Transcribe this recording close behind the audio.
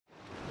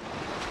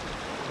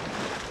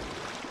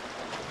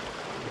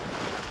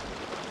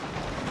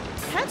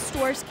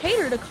stores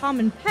cater to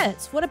common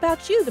pets. What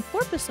about you, the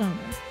porpoise owner?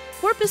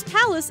 Porpoise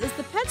Palace is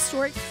the pet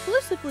store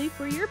exclusively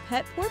for your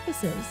pet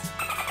porpoises.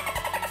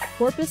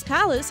 Porpoise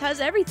Palace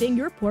has everything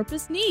your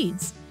porpoise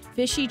needs.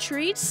 Fishy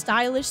treats,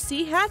 stylish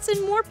sea hats,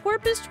 and more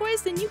porpoise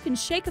toys than you can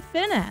shake a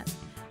fin at.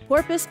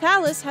 Porpoise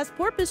Palace has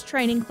porpoise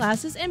training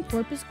classes and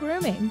porpoise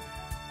grooming.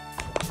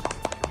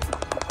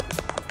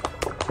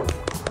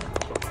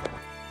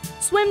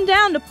 Swim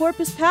down to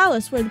Porpoise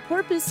Palace, where the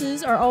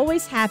porpoises are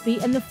always happy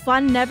and the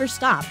fun never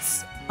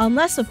stops.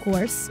 Unless, of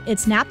course,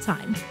 it's nap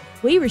time.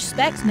 We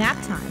respect nap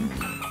time.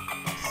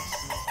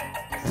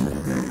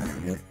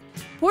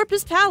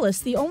 Porpoise Palace,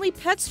 the only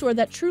pet store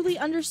that truly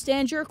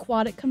understands your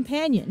aquatic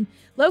companion.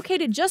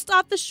 Located just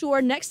off the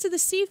shore next to the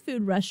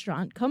seafood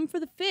restaurant. Come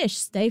for the fish,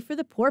 stay for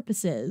the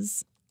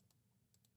porpoises.